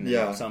reflection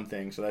in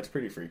something, so that's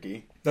pretty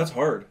freaky. That's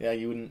hard. Yeah,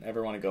 you wouldn't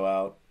ever want to go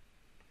out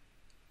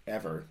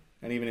ever,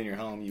 and even in your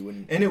home, you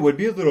wouldn't. And it would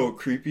be a little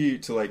creepy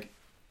to like,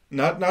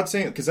 not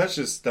saying because that's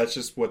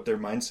just what their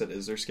mindset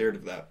is. They're scared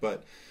of that,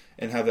 but.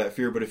 And have that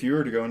fear, but if you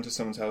were to go into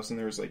someone's house and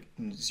there was like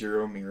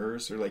 0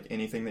 mirrors or like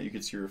anything that you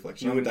could see your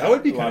reflection on, that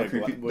would be kind of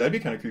creepy. That'd be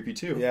kind of creepy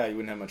too. Yeah, you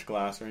wouldn't have much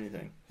glass or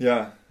anything.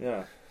 Yeah.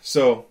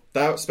 So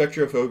that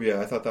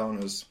spectrophobia, I thought that one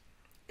was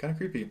kind of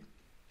creepy.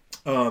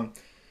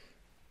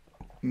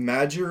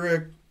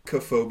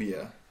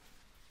 Magiricophobia.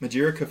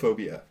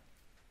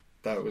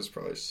 That was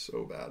probably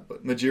so bad,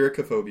 but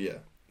magiricophobia.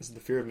 Is it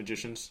the fear of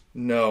magicians?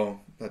 No,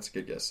 that's a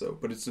good guess though.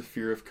 But it's the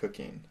fear of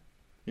cooking.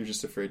 You're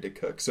just afraid to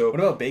cook. So what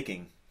about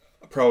baking?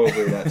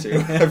 Probably that too.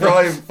 It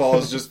probably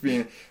falls just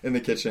being in the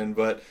kitchen,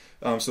 but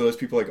so those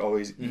people like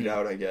always eat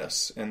out, I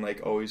guess, and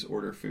like always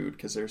order food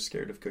because they're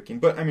scared of cooking.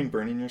 But I mean,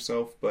 burning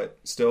yourself, but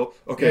still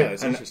okay. Yeah,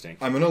 that's interesting.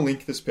 I'm gonna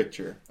link this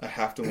picture. I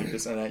have to link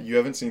this, and you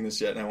haven't seen this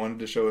yet, and I wanted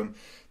to show him.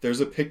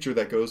 There's a picture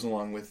that goes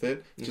along with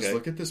it. Just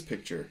look at this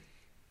picture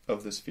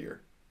of this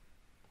fear.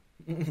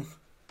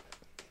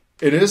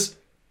 It is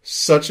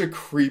such a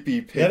creepy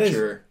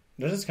picture.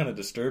 That is kind of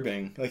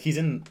disturbing. Like he's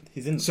in.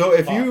 So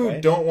if you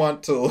don't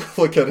want to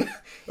look at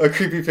a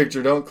creepy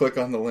picture, don't click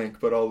on the link.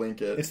 But I'll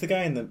link it. It's the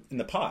guy in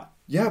the pot.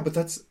 Yeah, but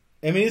that's.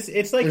 I mean,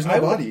 it's like there's no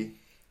body.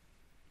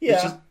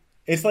 Yeah,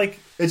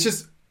 it's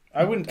just.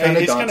 I wouldn't.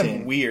 It's daunting.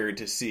 Kind of weird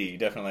to see.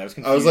 Definitely, I was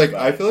confused. I was like,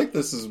 I feel like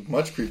this is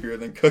much creepier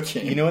than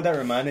cooking. You know what that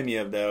reminded me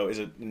of though is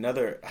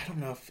another. I don't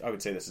know if I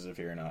would say this is a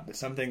fear or not. It's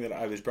something that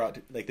I was brought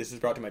to. Like this was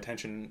brought to my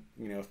attention.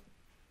 A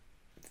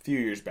few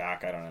years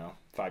back. I don't know,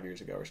 5 years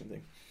ago or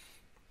something.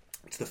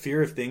 It's the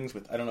fear of things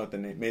with, I don't know what the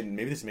name,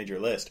 maybe this made your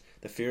list.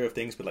 The fear of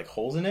things with like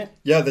holes in it.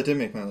 Yeah, that did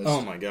make my list.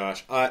 Oh my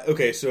gosh.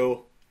 Okay,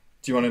 so.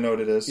 Do you want to know what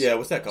it is? Yeah,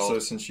 what's that called? So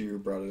since you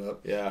brought it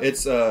up. Yeah.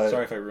 It's,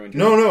 sorry if I ruined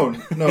your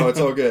No, it's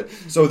all good.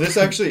 So this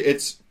actually,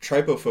 it's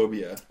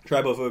trypophobia.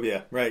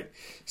 Trypophobia, right.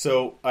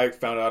 So I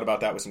found out about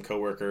that with some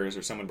coworkers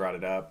or someone brought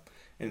it up.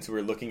 And so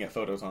we're looking at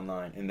photos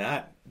online. And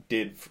that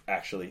did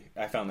actually,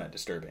 I found that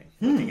disturbing,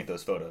 looking at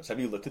those photos.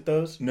 Have you looked at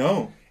those?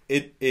 No.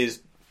 It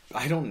is...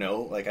 I don't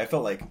know. Like, I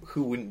felt like,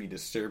 who wouldn't be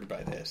disturbed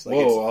by this? Like,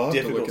 Whoa, it's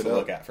difficult to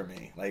look at for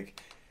me. Like,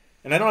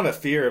 and I don't have a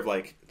fear of,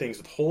 like, things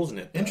with holes in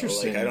it, though.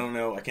 Interesting. Like, I don't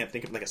know. I can't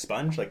think of, like, a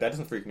sponge. Like, that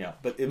doesn't freak me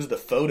out. But it was the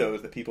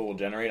photos that people will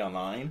generate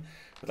online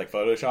with, like,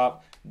 Photoshop.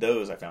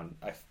 Those I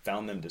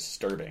found them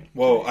disturbing.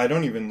 Whoa, I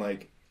don't even,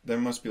 like, there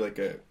must be, like,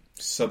 a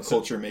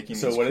subculture making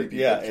these creepy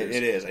pictures.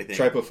 It is, I think.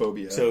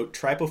 Trypophobia. So,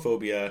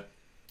 trypophobia...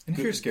 And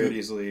if you're scared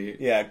easily...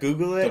 Yeah,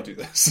 Google it. Don't do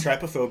this.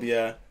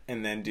 Trypophobia,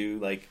 and then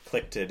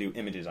click to do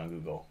images on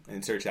Google,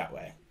 and search that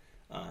way.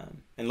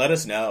 And let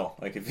us know,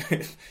 like,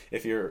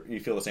 if you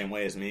feel the same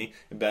way as me,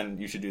 Ben,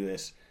 you should do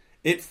this.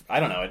 I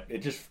don't know, it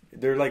just,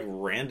 they're like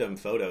random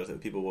photos that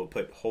people will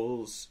put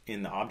holes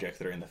in the objects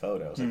that are in the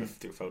photos, like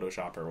through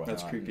Photoshop or whatnot.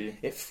 That's creepy.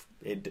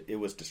 It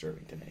was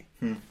disturbing to me.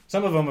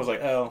 Some of them was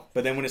like, oh,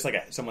 but then when it's like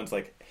someone's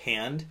like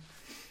hand,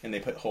 and they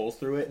put holes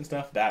through it and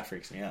stuff, that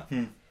freaks me out.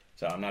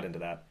 So I'm not into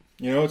that.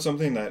 You know what's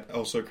something that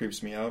also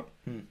creeps me out,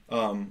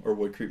 or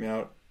would creep me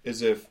out,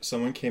 is if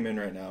someone came in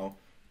right now,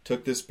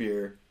 took this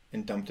beer,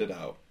 and dumped it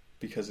out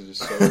because it is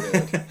so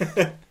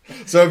good.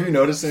 So have you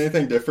noticed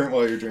anything different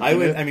while you're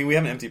drinking it? I mean, we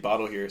have an empty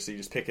bottle here, so you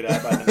just pick it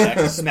up by the neck,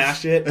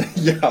 smash it.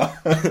 Yeah.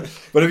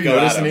 But have you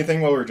noticed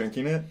anything while we're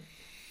drinking it?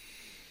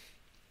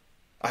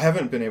 I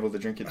haven't been able to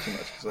drink it too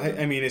much.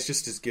 I mean, it's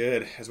just as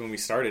good as when we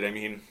started. I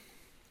mean...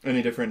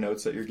 Any different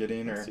notes that you're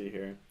getting? Let's see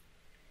here.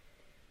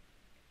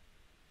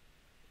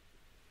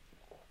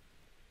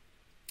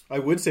 I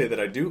would say that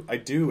I do, I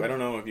don't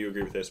know if you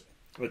agree with this,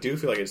 but I do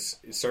feel like it's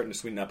starting to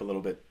sweeten up a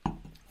little bit.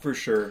 For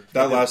sure.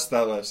 That last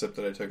sip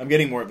that I took. I'm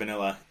getting more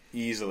vanilla,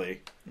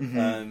 easily.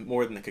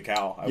 More than the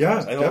cacao. I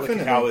thought the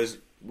cacao was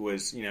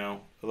a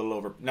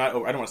little I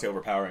don't want to say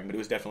overpowering, but it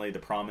was definitely the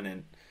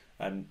prominent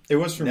it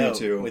was for me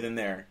too. Within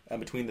there,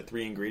 between the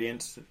three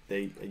ingredients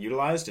they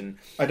utilized, and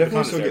I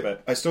definitely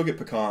still get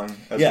pecan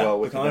as well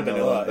with pecan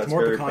vanilla. It's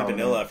more pecan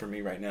vanilla for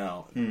me right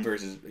now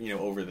versus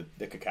over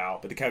the cacao,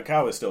 but the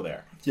cacao is still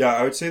there. Yeah,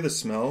 I would say the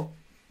smell,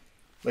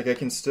 like I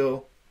can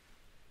still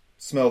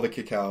smell the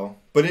cacao,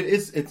 but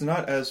it's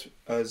not as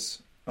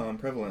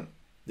prevalent.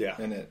 Yeah,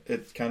 in it.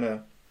 It's kind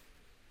of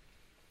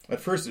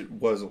at first it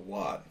was a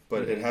lot,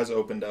 but it has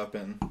opened up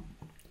and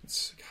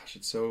it's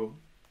so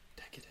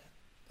decadent.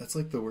 That's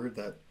like the word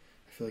that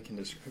I feel like can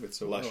describe it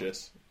so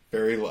luscious.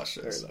 Very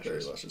luscious.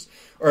 Very luscious.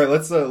 All right,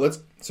 let's.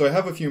 So I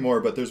have a few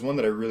more, but there's one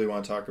that I really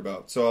want to talk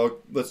about. So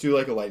let's do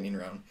like a lightning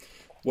round.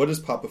 What is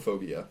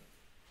popophobia?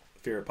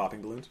 Fear of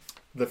popping balloons.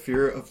 The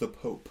fear of the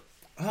Pope.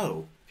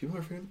 Oh, people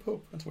are afraid of the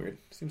Pope. That's weird.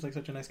 Seems like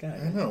such a nice guy.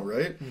 I know,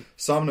 right?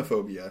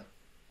 Somnophobia.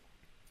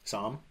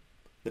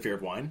 The fear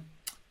of wine.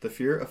 The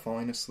fear of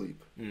falling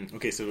asleep.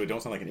 Okay, so it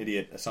don't sound like an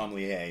idiot. A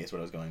sommelier is what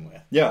I was going with.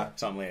 Yeah.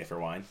 Sommelier for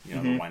wine. You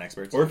know, the wine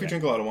experts. Or if you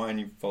drink a lot of wine,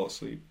 you fall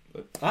asleep.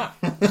 But...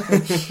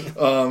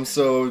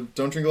 So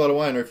don't drink a lot of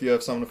wine, or if you have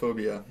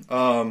somnophobia.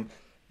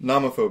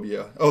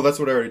 Nomophobia. Oh, that's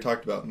what I already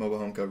talked about. Mobile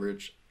home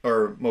coverage.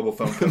 Or mobile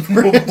phone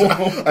coverage.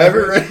 I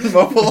haven't written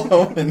mobile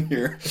home in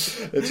here.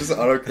 It's just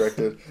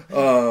auto-corrected.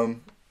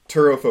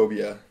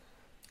 Turophobia.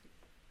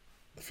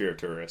 The fear of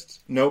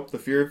tourists. Nope, the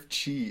fear of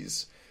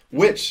cheese.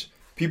 Which...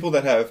 people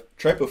that have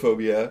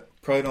trypophobia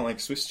probably don't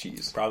like Swiss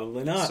cheese.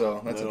 Probably not.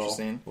 So that's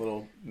interesting.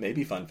 Little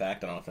maybe fun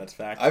fact. I don't know if that's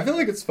fact. I feel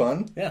like it's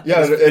fun. Yeah.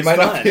 It might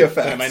fun. not be a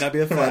fact. It might not be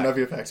a fact. It might not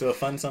be a fact. So a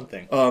fun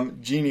something.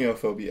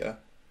 Geniophobia.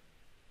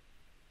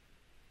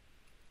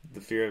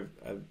 The fear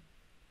of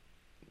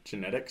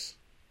genetics.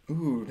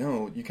 Ooh,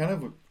 no. You kind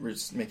of were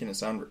just making it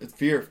sound...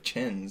 fear of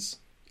chins.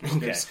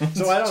 Okay.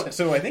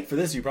 So I think for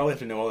this you probably have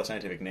to know all the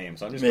scientific names.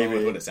 So I'm just going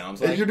with what it sounds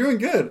like. You're doing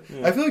good.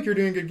 Yeah. I feel like you're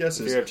doing good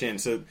guesses. The fear of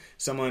chins. So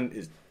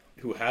someone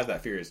who has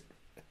that fear is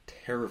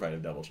terrified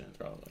of double chins,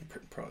 probably.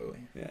 Probably.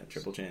 Yeah,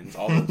 triple chins.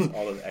 All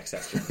those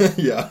excess chins.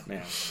 Yeah.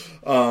 Man.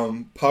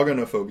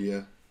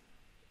 Pogonophobia.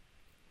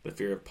 The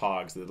fear of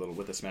pogs,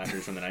 with the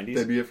smashers from the 90s.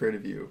 They'd be afraid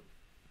of you.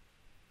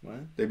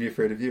 What? They'd be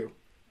afraid of you.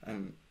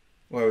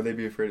 Why would they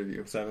be afraid of you?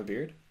 Because I have a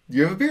beard?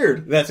 You have a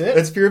beard. That's it?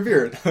 It's fear of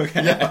beard.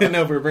 Okay. Yeah. I didn't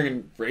know if we were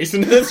bringing race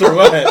into this or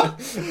what.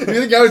 You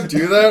think I would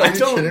do that? Are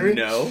you kidding me?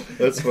 know.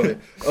 That's funny.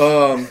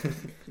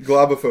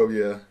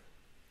 Globophobia.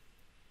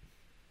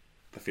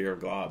 The fear of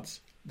globs.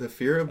 The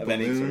fear of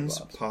balloons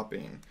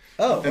popping.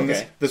 Oh, okay. And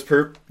this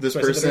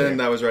person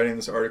that was writing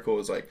this article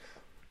was like,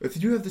 if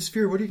you do have this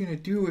fear, what are you going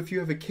to do if you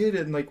have a kid?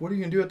 And like, what are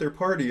you going to do at their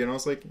party? And I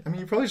was like, I mean,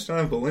 you probably just don't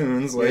have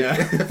balloons. Like, yeah.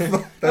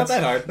 Not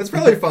that hard. That's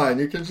probably fine.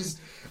 You can just...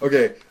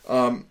 Okay.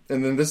 And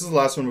then this is the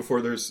last one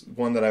before there's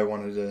one that I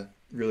wanted to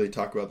really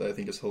talk about that I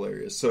think is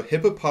hilarious. So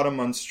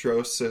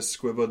hippopotamonstrosis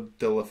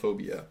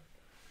squibodilophobia.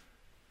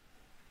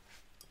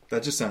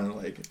 That just sounded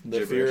like the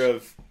gibberish. Fear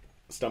of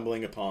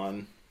stumbling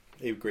upon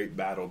a great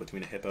battle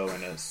between a hippo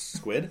and a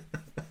squid.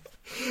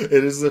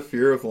 It is the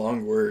fear of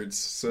long words.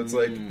 So it's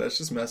like, that's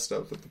just messed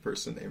up that the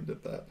person named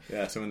it that.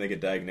 Yeah, so when they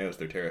get diagnosed,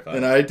 they're terrified.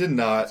 And I did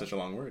not such a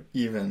long word.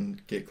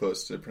 even get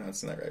close to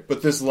pronouncing that right.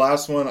 But this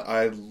last one,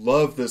 I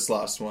love this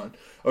last one.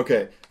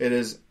 Okay, it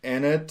is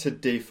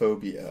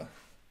anatidaephobia.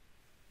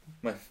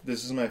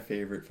 This is my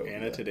favorite phobia.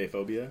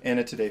 Anatidaephobia?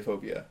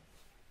 Anatidaephobia.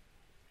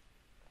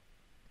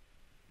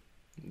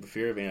 The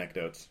fear of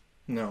anecdotes.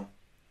 No.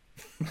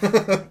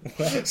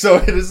 So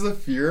it is the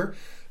fear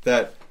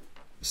that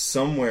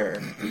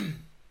somewhere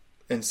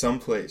in some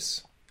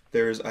place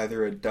there is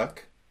either a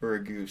duck or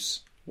a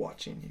goose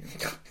watching you.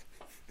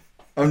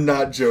 I'm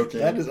not joking.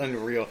 That is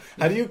unreal.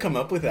 How do you come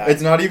up with that?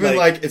 It's not even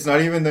it's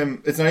not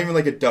even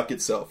like a duck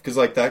itself, because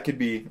like that could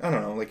be, I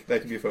don't know, like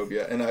that could be a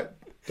phobia, and I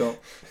don't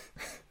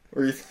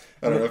I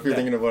don't know if you're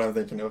thinking of what I'm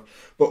thinking of,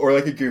 but or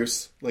like a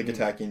goose like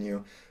attacking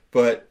you,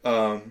 but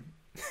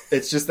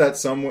it's just that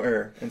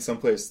somewhere in some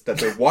place that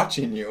they're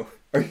watching you.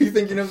 Are you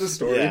thinking of the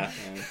story? Yeah.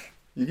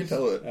 You can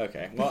tell it.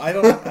 Okay. Well, I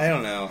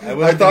don't know.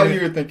 I thought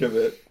you would think of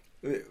it.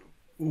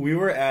 We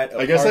were at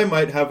I guess I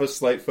might have a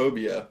slight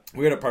phobia.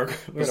 We were at a park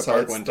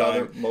one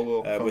time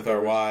with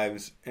our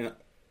wives, and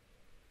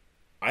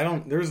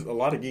there's a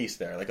lot of geese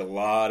there, like a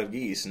lot of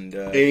geese, and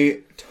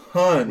a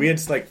ton. We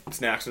had like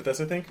snacks with us,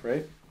 I think,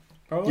 right?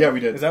 Probably. Yeah, we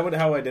did. Is that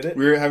how I did it?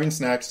 We were having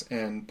snacks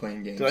and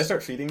playing games. Did I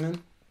start feeding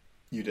them?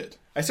 You did.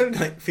 I started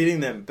like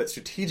feeding them, but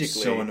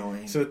strategically, so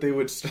annoying. So that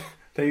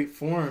they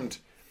formed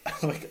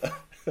like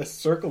a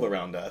circle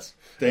around us.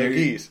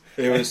 Geese.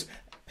 It was.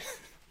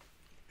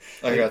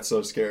 I got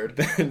so scared.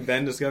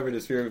 Ben discovered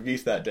his fear of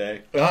geese that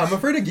day. I'm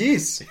afraid of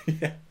geese.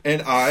 Yeah.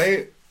 And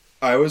I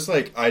was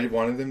like, I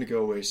wanted them to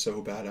go away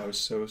so bad. I was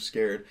so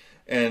scared.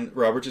 And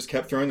Robert just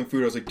kept throwing them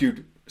food. I was like,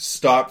 dude,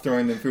 stop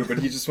throwing them food. But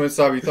he just wouldn't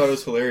stop. He thought it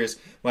was hilarious.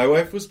 My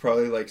wife was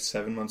probably like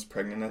 7 months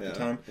pregnant at the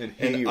time. And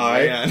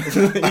I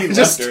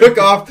just took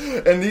off.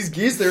 And these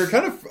geese, they were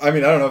kind of, I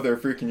mean, I don't know if they were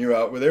freaking you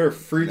out, but they were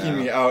freaking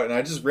me out. And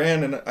I just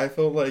ran, and I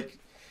felt like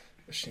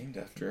ashamed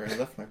after I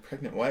left my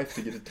pregnant wife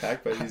to get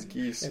attacked by these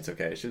geese. It's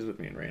okay. She was with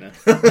me and Raina.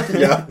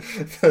 Yeah,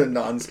 the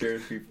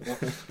non-scared people.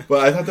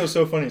 But I thought that was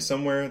so funny.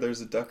 Somewhere there's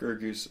a duck or a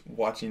goose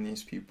watching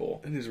these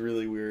people. It is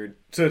really weird.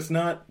 So it's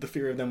not the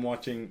fear of them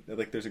watching,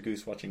 like there's a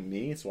goose watching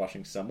me. It's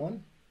watching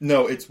someone.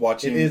 No, it's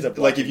watching. It is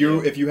like if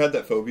you had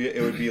that phobia, it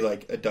would be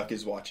like a duck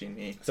is watching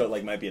me. So it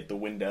like might be at the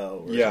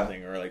window or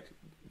something, or like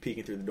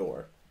peeking through the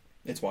door.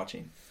 It's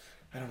watching.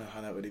 I don't know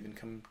how that would even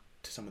come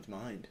to someone's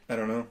mind. I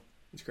don't know.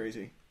 It's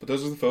crazy. But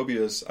those are the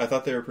phobias. I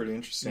thought they were pretty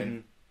interesting.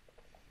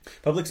 Mm-hmm.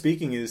 Public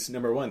speaking is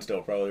number one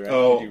still, probably, right?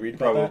 Oh, did you read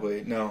about probably.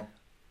 That? No.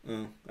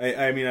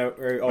 I mean,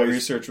 my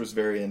research was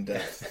very in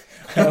depth.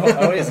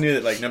 I always knew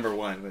that like number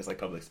one was like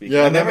public speaking.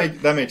 Yeah,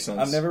 that makes sense.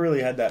 I've never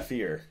really had that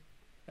fear.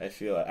 I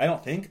feel I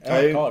don't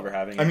recall ever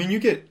having it. I mean,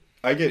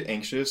 I get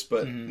anxious,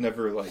 but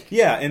never like.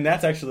 Yeah, and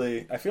that's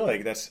actually, I feel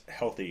like that's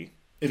healthy.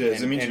 It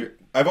is. It means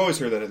I've always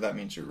heard that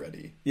means you're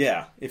ready.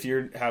 Yeah, if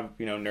you have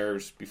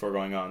nerves before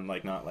going on,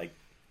 like not like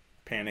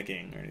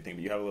panicking or anything,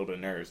 but you have a little bit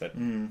of nerves, that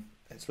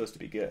it's supposed to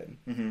be good.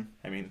 Mm-hmm.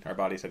 I mean, our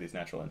bodies have these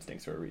natural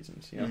instincts for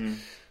reasons, you know.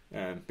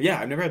 Mm-hmm. But yeah,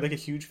 I've never had like a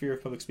huge fear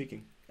of public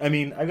speaking. I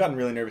mean, I've gotten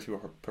really nervous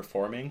before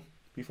performing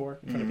in front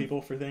of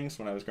people for things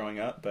when I was growing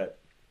up, but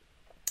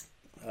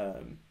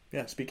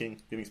yeah,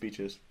 speaking, giving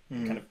speeches,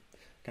 kind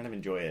of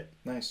enjoy it.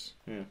 Nice.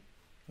 Yeah,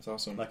 that's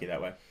awesome. Lucky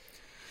that way.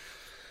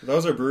 That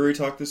was our brewery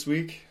talk this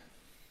week.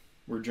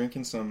 We're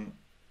drinking some.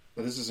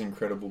 This is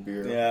incredible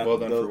beer. Yeah, well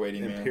done for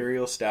waiting, man.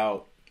 Imperial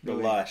Stout, the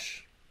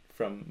Lush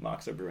from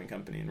Moxa Brewing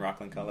Company in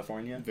Rockland,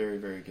 California. Very,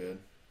 very good.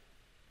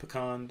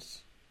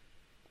 Pecans,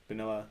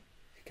 vanilla,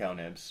 cacao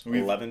nibs,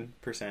 11%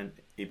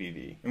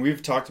 ABV. And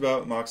we've talked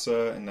about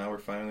Moxa, and now we're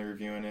finally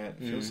reviewing it.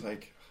 It feels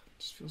like it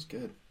just feels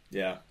good.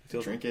 Yeah,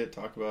 drink it,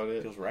 talk about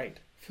it. Feels right.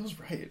 Feels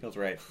right. Feels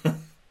right.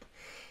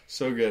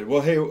 So good.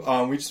 Well, hey,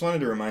 we just wanted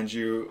to remind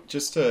you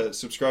just to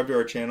subscribe to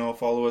our channel,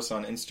 follow us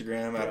on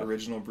Instagram at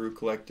Original Brew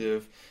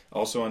Collective,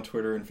 also on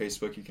Twitter and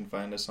Facebook. You can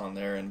find us on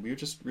there, and we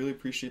just really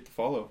appreciate the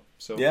follow.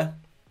 So yeah,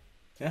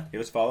 give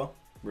us a follow,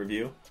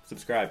 review,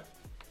 subscribe.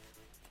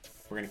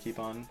 We're gonna keep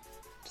on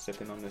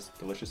sipping on this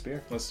delicious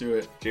beer. Let's do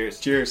it.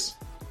 Cheers. Cheers.